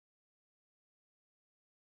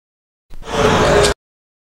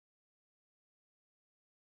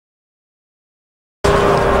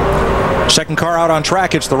second car out on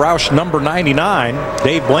track. It's the Roush number 99.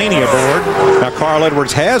 Dave Blaney aboard. Now, Carl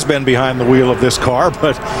Edwards has been behind the wheel of this car,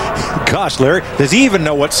 but gosh, Larry, does he even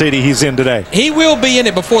know what city he's in today? He will be in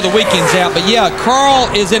it before the weekend's out. But yeah,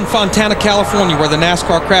 Carl is in Fontana, California, where the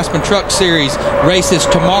NASCAR Craftsman Truck Series races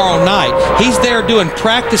tomorrow night. He's there doing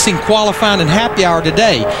practicing, qualifying, and happy hour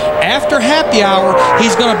today. After happy hour,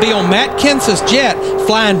 he's going to be on Matt Kenseth's jet,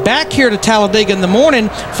 flying back here to Talladega in the morning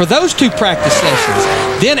for those 2 practice sessions.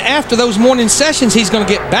 Then after those morning sessions, he's going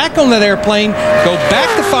to get back on that airplane, go back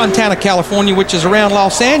to Fontana, California, which is around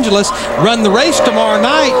Los Angeles, run the race tomorrow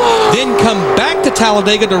night, then come back to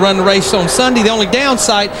Talladega to run the race on Sunday. The only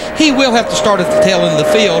downside, he will have to start at the tail end of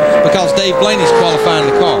the field because Dave Blaney's qualifying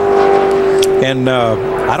the car. And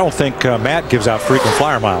I don't think Matt gives out frequent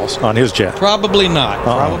flyer miles on his jet. Probably not.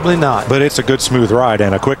 Probably not. But it's a good smooth ride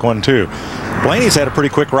and a quick one too. Blaney's had a pretty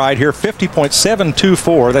quick ride here,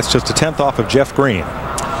 50.724. That's just a 10th off of Jeff Green.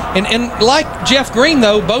 And like Jeff Green,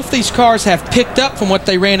 though, both these cars have picked up from what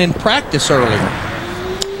they ran in practice earlier.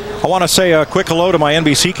 I want to say a quick hello to my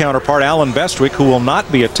NBC counterpart, Alan Bestwick, who will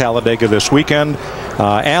not be at Talladega this weekend.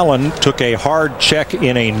 Alan took a hard check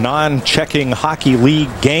in a non-checking hockey league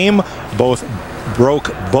game.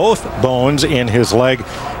 Broke both bones in his leg,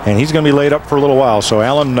 and he's going to be laid up for a little while. So,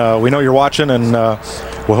 Alan, we know you're watching, and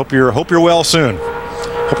we'll hope you're well soon.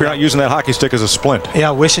 Hope you're not using that hockey stick as a splint.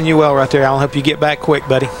 Yeah, wishing you well right there, Alan. Hope you get back quick,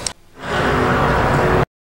 buddy.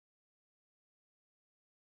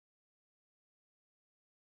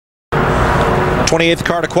 28th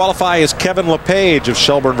car to qualify is Kevin Lepage of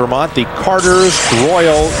Shelburne, Vermont. The Carter's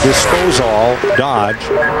Royal Disposal Dodge.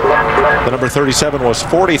 The number 37 was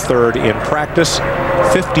 43rd in practice,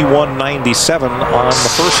 51.97 on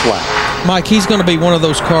the first lap. Mike, he's going to be one of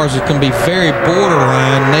those cars that's going to be very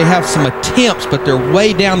borderline. They have some attempts, but they're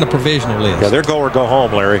way down the provisional list. Yeah, they're go or go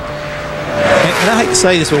home, Larry. And I hate to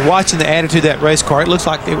say this, but watching the attitude of that race car, it looks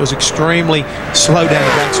like it was extremely slow down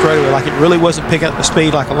the back straightaway, like it really wasn't picking up the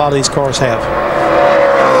speed like a lot of these cars have.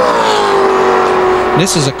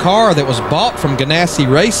 This is a car that was bought from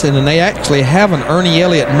Ganassi Racing, and they actually have an Ernie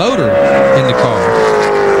Elliott motor in the car.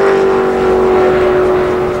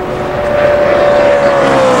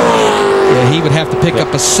 Yeah, he would have to pick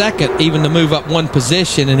up a second even to move up one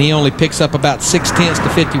position, and he only picks up about 0.6 to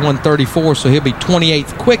 51.34, so he'll be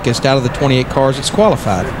 28th quickest out of the 28 cars that's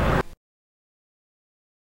qualified.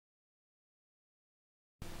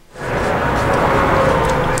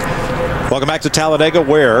 Welcome back to Talladega,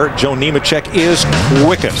 where Joe Nemechek is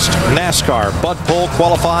quickest. NASCAR Bud Pole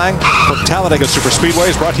qualifying for Talladega Superspeedway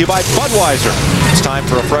is brought to you by Budweiser. It's time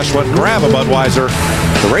for a fresh one. Grab a Budweiser.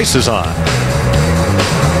 The race is on.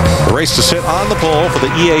 The race to sit on the pole for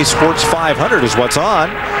the EA Sports 500 is what's on.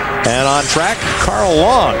 And on track, Carl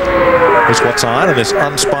Long is what's on in this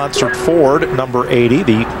unsponsored Ford number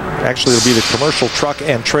 80. Actually, it'll be the commercial truck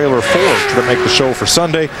and trailer Ford to make the show for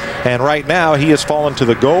Sunday. And right now, he has fallen to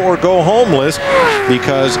the go or go home list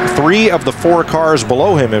because 3 of the 4 cars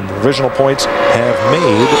below him in provisional points have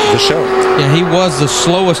made the show. Yeah, he was the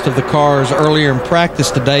slowest of the cars earlier in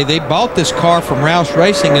practice today. They bought this car from Roush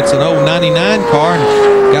Racing. It's an old 99 car,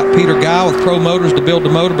 and got Peter Guy with Pro Motors to build the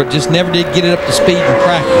motor, but just never did get it up to speed in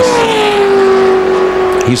practice.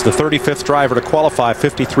 He's the 35th driver to qualify.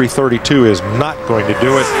 53.32 is not going to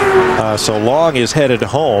do it. So Long is headed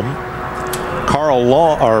home.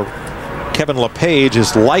 Kevin Lepage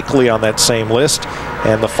is likely on that same list.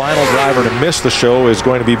 And the final driver to miss the show is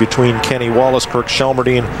going to be between Kenny Wallace, Kirk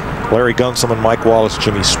Shelmerdine, Larry Gunsum, and Mike Wallace,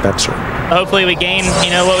 Jimmy Spencer. Hopefully we gain,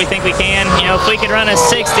 what we think we can. If we could run a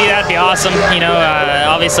 60, that'd be awesome.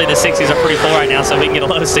 Obviously the 60s are pretty full right now, so if we can get a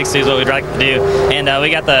low 60 is what we'd like to do. And we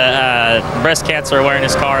got the breast cats are wearing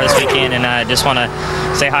this car this weekend, and I just want to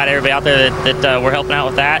say hi to everybody out there that we're helping out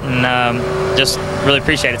with that, and just really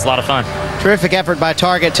appreciate it. It's a lot of fun. Terrific effort by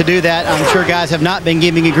Target to do that. I'm sure guys have not been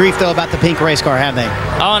giving you grief, though, about the pink race car, have they?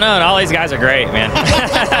 Oh, no, all these guys are great, man.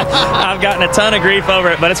 I've gotten a ton of grief over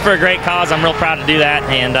it, but it's for a great cause. I'm real proud to do that,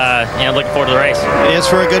 and looking forward to the race. It is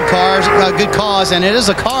for a good cause, and it is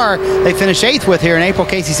a car they finished 8th with here in April.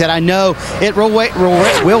 Casey said, I know it will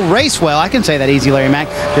race well. I can say that easy, Larry Mack.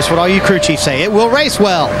 Just what all you crew chiefs say. It will race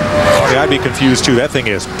well. Okay, I'd be confused, too. That thing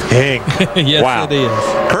is pink. Yes, wow. It is.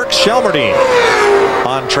 Kirk Shelmerdine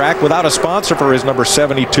on track without a sponsor for his number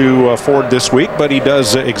 72 Ford this week, but he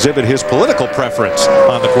does exhibit his political preference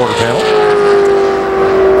on the quarter panel.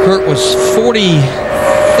 Kirk was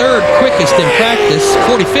 43rd quickest in practice,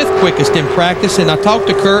 45th quickest in practice, and I talked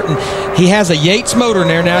to Kurt, and he has a Yates motor in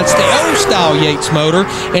there now. It's the old style Yates motor,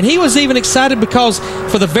 and he was even excited because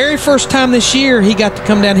for the very first time this year, he got to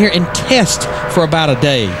come down here and test for about a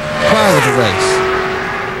day prior to the race.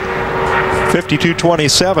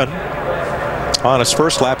 52.27. on his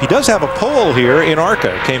first lap. He does have a pole here in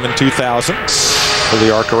ARCA. Came in 2000 for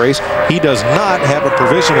the ARCA race. He does not have a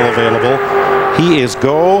provisional available. He is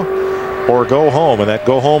go or go home. And that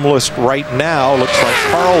go home list right now looks like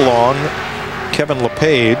Carl Long, Kevin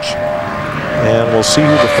Lepage, and we'll see who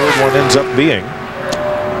the third one ends up being.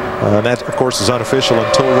 And that, of course, is unofficial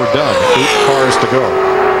until we're done. 8 cars to go.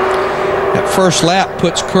 That first lap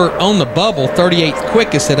puts Kirk on the bubble, 38th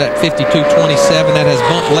quickest at that 52.27. That has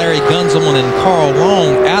bumped Larry Gunzelman and Carl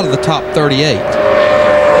Long out of the top 38.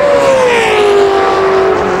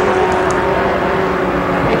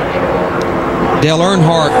 Dale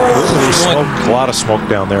Earnhardt. A lot of smoke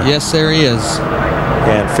down there. Yes, there is.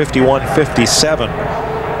 And 51.57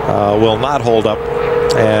 will not hold up,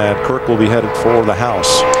 and Kirk will be headed for the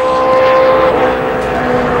house.